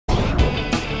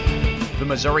the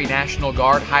Missouri National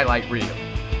Guard highlight reel.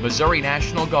 Missouri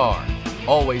National Guard,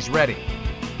 always ready,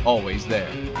 always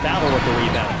there. Fowler with the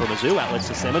rebound for Mizzou. Outlets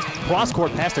to Simmons.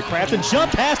 Cross-court pass to Crafton.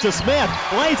 Jump pass to Smith.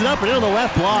 Lays it up and into the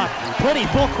left block. Pretty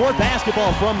full-court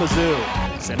basketball from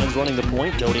Mizzou. Simmons running the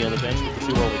point. Doty on the bench with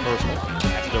the too early personal.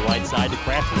 Back to the right side to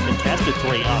Crafton. Contested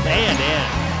three. Up and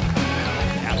in.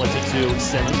 Outlets it to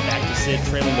Simmons. Back to Sid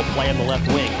trailing the play on the left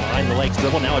wing. Behind the legs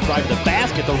dribble. Now a drive to the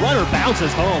basket. The runner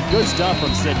bounces home. Good stuff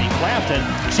from Sydney Crafton.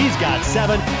 She's got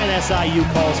 7 and SIU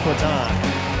calls for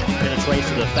time. Penetrates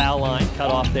to the foul line,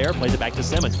 cut off there, plays it back to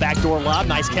Simmons. Backdoor lob,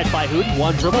 nice catch by Hooten.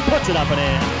 One dribble, puts it up and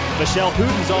in. Michelle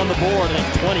Hooten's on the board, and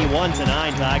it's 21-9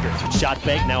 Tigers. Shot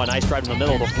fake, now a nice drive in the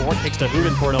middle of the floor. Kicks to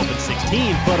Hooten for an open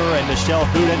 16-footer, and Michelle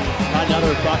Hooten,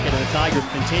 another bucket, and the Tigers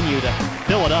continue to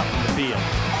fill it up in the field.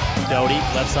 Doty,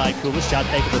 left side, Kulis, shot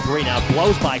fake at the three, now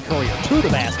blows by Courier to the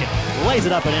basket, lays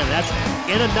it up and in. That's,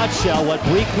 in a nutshell, what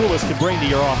Bree Kulis could bring to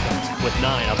your offense. With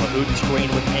 9, off a Hooten screen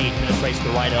with 8, penetrates to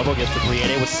the right elbow, gets to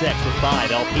Briede with 6, with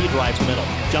 5, LP drives the middle.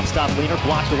 Jump stop leaner,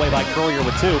 blocked away by Courier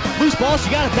with 2. Loose ball,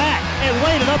 she got it back, and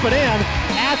laid it up and in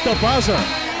at the buzzer.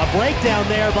 A breakdown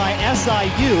there by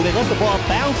SIU. They let the ball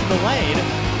bounce in the lane,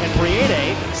 and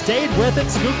Briede stayed with it,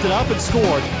 scooped it up, and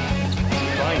scored.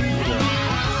 Trying for the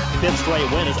 5th straight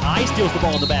win as I steals the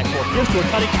ball in the backcourt, gives to a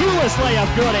cutting Kulis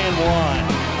layup, good and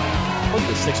one.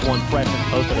 The 6'1 freshman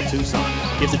post out of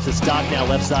Tucson. Gives it to Stock now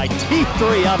left side. Deep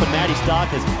three up, and Maddie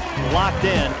Stock is locked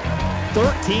in.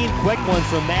 13 quick ones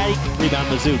from Maddie. Rebound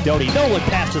Mizzou. Doty. Nolan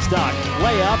pass to Stock.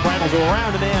 Layup. Reynolds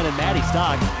around and in, and Maddie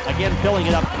Stock again filling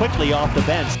it up quickly off the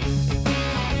bench.